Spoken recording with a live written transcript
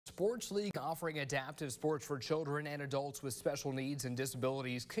Sports League, offering adaptive sports for children and adults with special needs and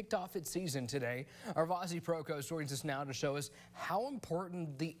disabilities, kicked off its season today. Our Vasi Pro coach joins us now to show us how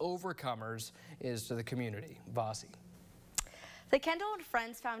important the Overcomers is to the community. Vasi. The Kendall and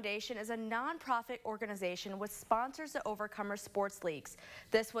Friends Foundation is a nonprofit organization which sponsors the Overcomers Sports Leagues.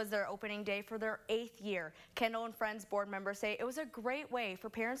 This was their opening day for their 8th year. Kendall and Friends board members say it was a great way for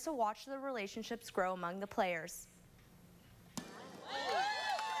parents to watch the relationships grow among the players.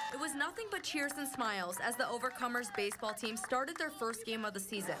 It was nothing but cheers and smiles as the Overcomers baseball team started their first game of the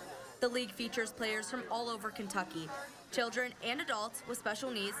season. The league features players from all over Kentucky, children and adults with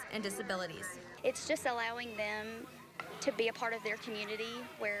special needs and disabilities. It's just allowing them to be a part of their community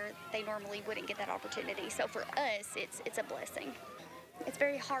where they normally wouldn't get that opportunity. So for us, it's a blessing. It's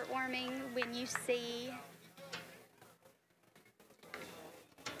very heartwarming when you see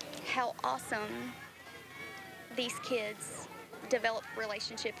how awesome these kids develop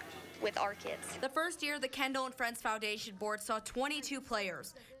relationships with our kids. The first year, the Kendall and Friends Foundation board saw 22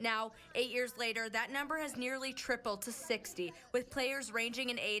 players. Now, 8 years later, that number has nearly tripled to 60, with players ranging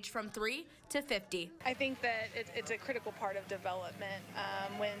in age from 3 to 50. I think that it's a critical part of development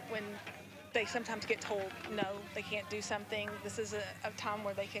when they sometimes get told no, they can't do something. This is a time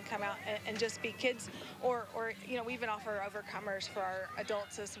where they can come out and just be kids, or you know, we even offer Overcomers for our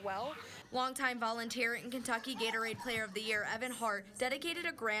adults as well. Longtime volunteer and Kentucky Gatorade Player of the Year Evan Hart dedicated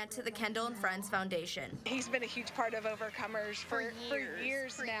a grant to the Kendall and Friends Foundation. He's been a huge part of Overcomers for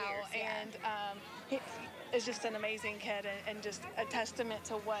years now, and he is just an amazing kid and just a testament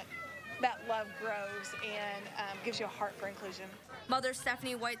to what that love grows and gives you a heart for inclusion. Mother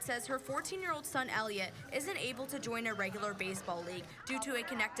Stephanie White says her 14-year-old son Elliot isn't able to join a regular baseball league due to a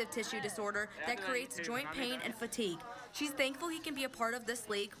connective tissue disorder that creates joint pain and fatigue. She's thankful he can be a part of this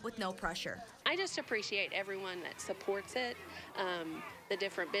league with no pressure. I just appreciate everyone that supports it, the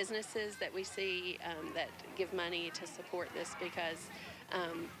different businesses that we see that give money to support this, because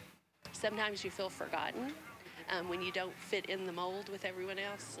sometimes you feel forgotten when you don't fit in the mold with everyone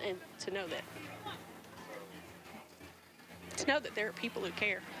else, and to know that there are people who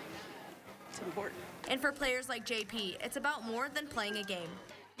care. It's important. And for players like JP, it's about more than playing a game.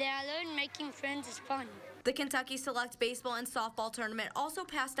 That I learned making friends is fun. The Kentucky Select Baseball and Softball Tournament also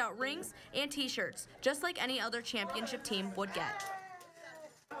passed out rings and t-shirts, just like any other championship team would get.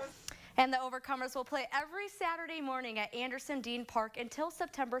 And the Overcomers will play every Saturday morning at Anderson Dean Park until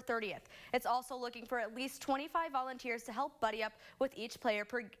September 30th. It's also looking for at least 25 volunteers to help buddy up with each player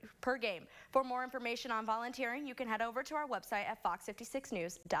per game. For more information on volunteering, you can head over to our website at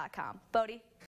fox56news.com. Bodie?